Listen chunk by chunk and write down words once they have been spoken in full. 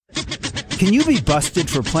Can you be busted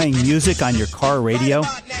for playing music on your car radio?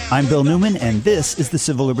 I'm Bill Newman, and this is the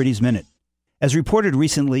Civil Liberties Minute. As reported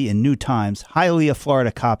recently in New Times, Hialeah,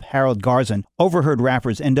 Florida cop Harold Garzon overheard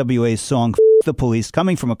rappers N.W.A's song F*** the Police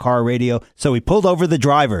coming from a car radio, so he pulled over the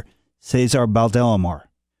driver, Cesar Baldelamar.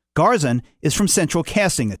 Garzon is from Central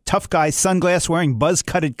Casting, a tough guy, sunglass-wearing,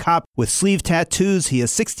 buzz-cutted cop with sleeve tattoos. He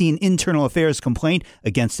has 16 internal affairs complaint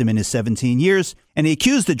against him in his 17 years, and he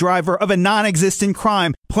accused the driver of a non-existent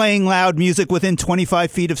crime, playing loud music within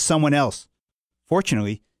 25 feet of someone else.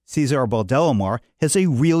 Fortunately, Cesar Baldelamar has a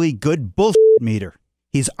really good bullshit meter.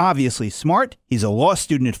 He's obviously smart, he's a law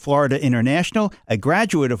student at Florida International, a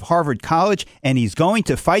graduate of Harvard College, and he's going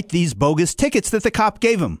to fight these bogus tickets that the cop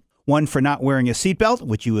gave him. One for not wearing a seatbelt,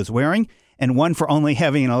 which he was wearing, and one for only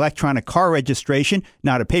having an electronic car registration,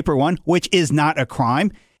 not a paper one, which is not a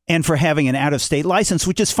crime, and for having an out-of-state license,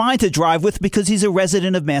 which is fine to drive with because he's a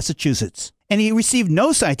resident of Massachusetts. And he received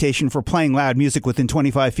no citation for playing loud music within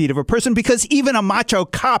 25 feet of a person because even a macho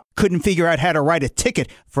cop couldn't figure out how to write a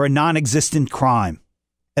ticket for a non-existent crime.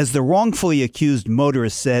 As the wrongfully accused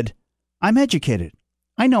motorist said, "I'm educated,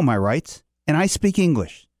 I know my rights, and I speak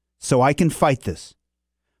English, so I can fight this.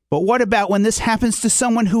 But what about when this happens to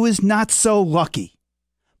someone who is not so lucky?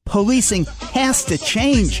 Policing has to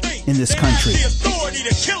change in this country."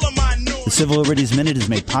 The Civil Liberties Minute is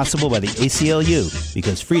made possible by the ACLU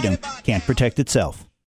because freedom can't protect itself.